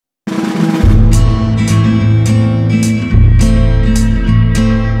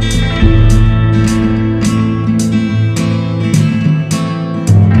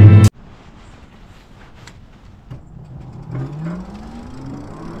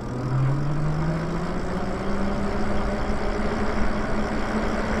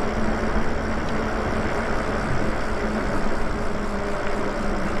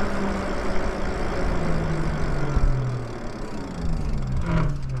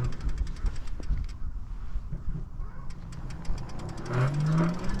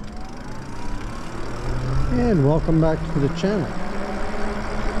and welcome back to the channel.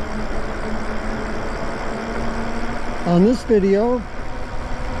 On this video,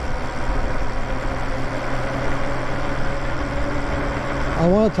 I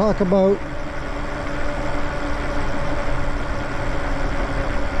want to talk about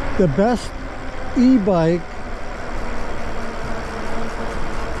the best e-bike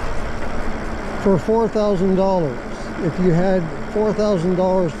for $4,000. If you had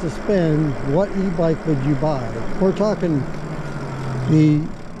 $4,000 to spend, what e-bike would you buy? We're talking the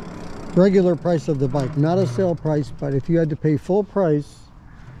regular price of the bike, not a sale price, but if you had to pay full price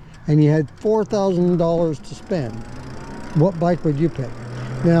and you had $4,000 to spend, what bike would you pick?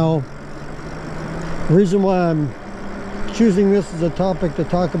 Now, the reason why I'm choosing this as a topic to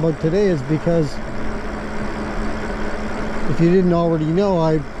talk about today is because, if you didn't already know,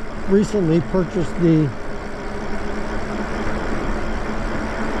 I recently purchased the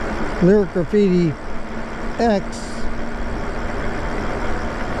Lyric Graffiti X,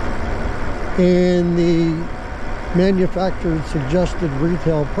 and the manufactured suggested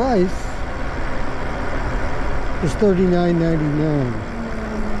retail price is $39.99.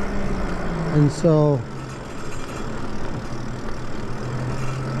 And so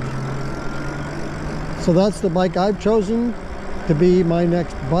that's the bike I've chosen to be my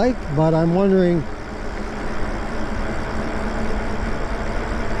next bike, but I'm wondering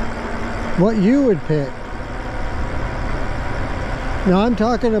what you would pick. Now, I'm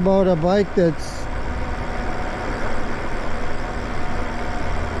talking about a bike that's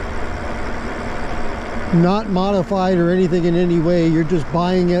not modified or anything in any way. You're just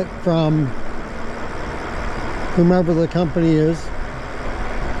buying it from whomever the company is.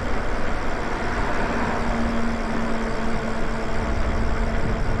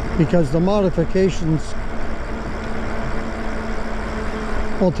 Because the modifications,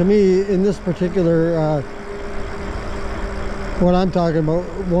 well, to me, in this particular, what I'm talking about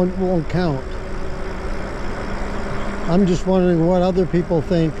won't count. I'm just wondering what other people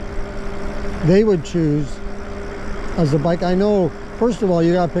think they would choose as a bike. I know, first of all,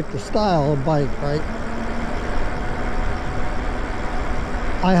 you gotta pick the style of bike, right?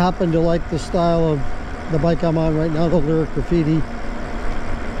 I happen to like the style of the bike I'm on right now, the Lyric Graffiti.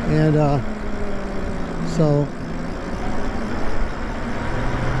 And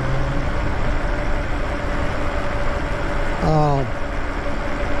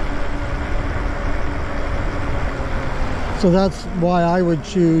so that's why I would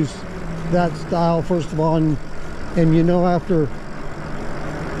choose that style, first of all. And you know, after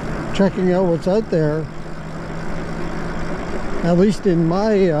checking out what's out there, at least in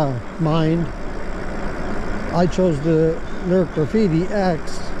my mind, I chose the Lyric Graffiti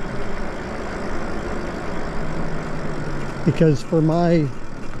X because for my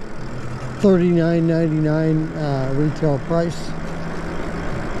 $39.99 retail price,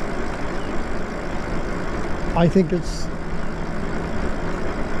 I think it's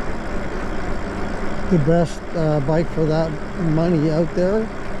the best bike for that money out there.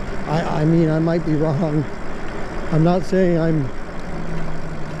 I mean, I might be wrong. I'm not saying I'm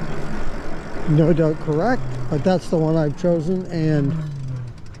no doubt correct, but that's the one I've chosen.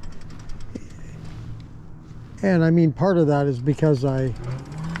 And I mean, part of that is because I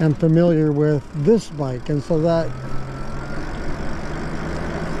am familiar with this bike, and so that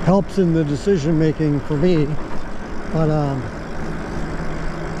helps in the decision making for me. But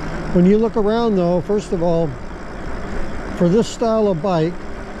when you look around, though, first of all, for this style of bike,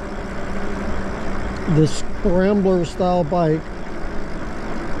 this Scrambler style bike,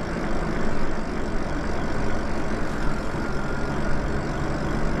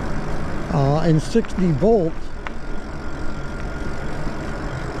 and 60 volts,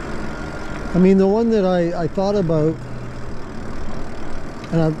 I mean, the one that I thought about,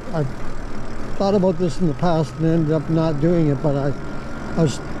 and I've thought about this in the past and ended up not doing it, but I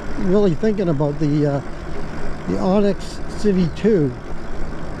was really thinking about the Onyx City 2,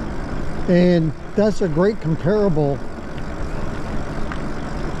 and that's a great comparable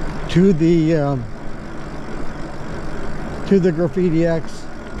to the Graffiti X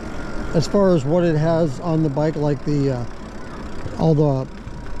as far as what it has on the bike, like the all the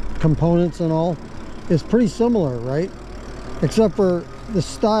components and all. It's pretty similar, right? Except for the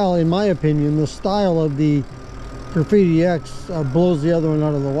style, in my opinion, the style of the Graffiti X blows the other one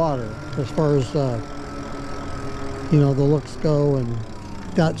out of the water as far as you know, the looks go, and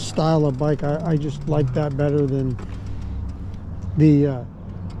that style of bike, I just like that better than the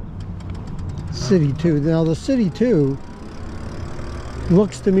City 2. Now the City 2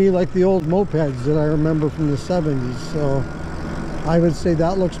 looks to me like the old mopeds that I remember from the 70s, so I would say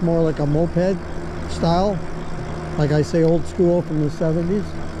that looks more like a moped style. Like I say, old school from the 70s.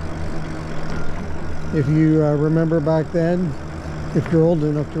 If you remember back then, if you're old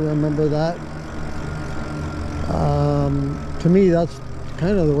enough to remember that, to me that's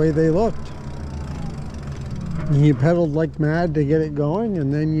kind of the way they looked. You pedaled like mad to get it going,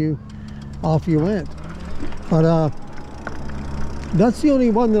 and then off you went. But that's the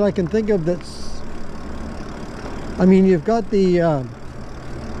only one that I can think of that's, I mean, you've got the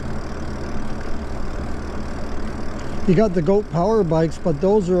you got the Goat power bikes, but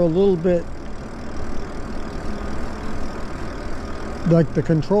those are a little bit like the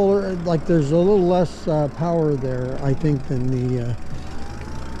controller, like there's a little less power there, I think, than the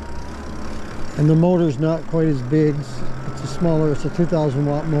and the motor's not quite as big. It's a smaller, it's a 2,000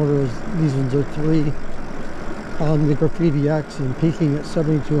 watt motor. These ones are 3 on the Graffiti X and peaking at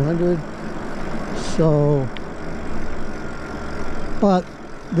 7,200. So, but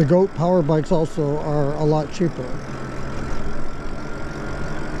the Goat power bikes also are a lot cheaper.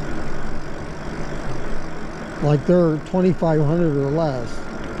 Like they're 2,500 or less.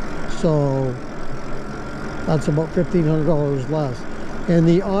 So that's about $1,500 less. And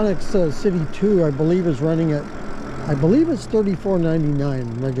the Onyx City 2, I believe, is running at, I believe it's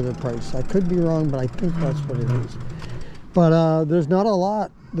 $34.99 regular price. I could be wrong, but I think that's what it is. But there's not a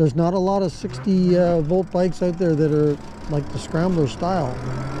lot. There's not a lot of 60 volt bikes out there that are like the Scrambler style.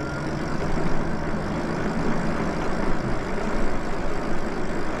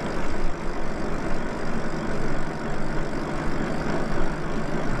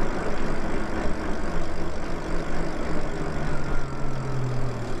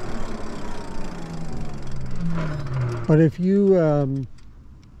 But if you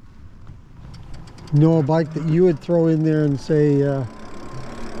know a bike that you would throw in there and say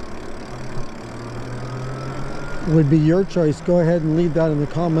would be your choice, go ahead and leave that in the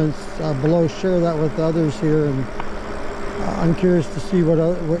comments below. Share that with others here, and I'm curious to see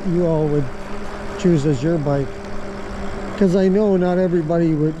what you all would choose as your bike, because I know not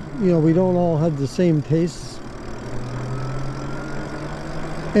everybody would, you know, we don't all have the same tastes.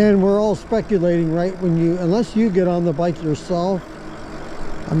 And we're all speculating, right? Unless you get on the bike yourself,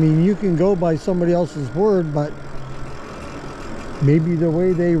 I mean, you can go by somebody else's word, but maybe the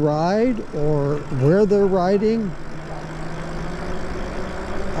way they ride or where they're riding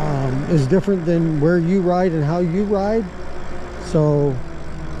is different than where you ride and how you ride. So,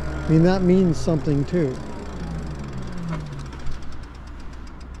 I mean, that means something too.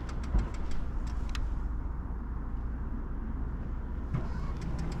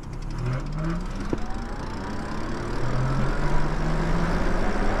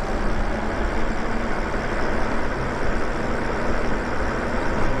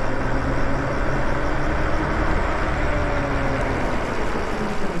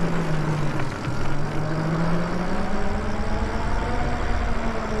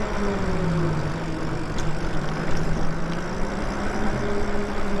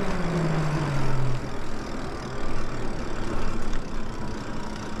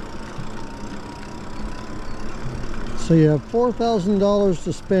 So you have $4,000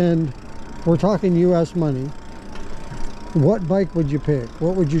 to spend. We're talking US money. What bike would you pick?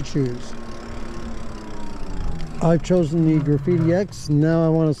 What would you choose? I've chosen the Graffiti X. Now I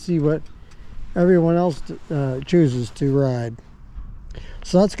want to see what everyone else chooses to ride.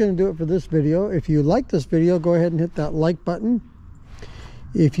 So that's going to do it for this video. If you like this video, go ahead and hit that like button.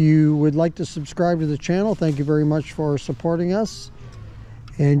 If you would like to subscribe to the channel, thank you very much for supporting us.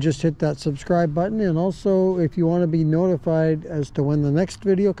 And just hit that subscribe button. And also, if you want to be notified as to when the next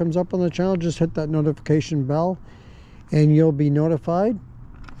video comes up on the channel, just hit that notification bell and you'll be notified.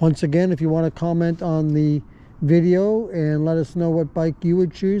 Once again, if you want to comment on the video and let us know what bike you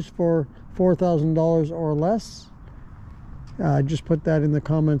would choose for $4,000 or less, just put that in the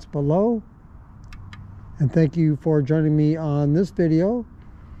comments below. And thank you for joining me on this video,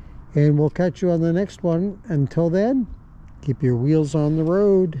 and we'll catch you on the next one. Until then, keep your wheels on the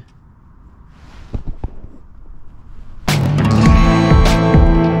road.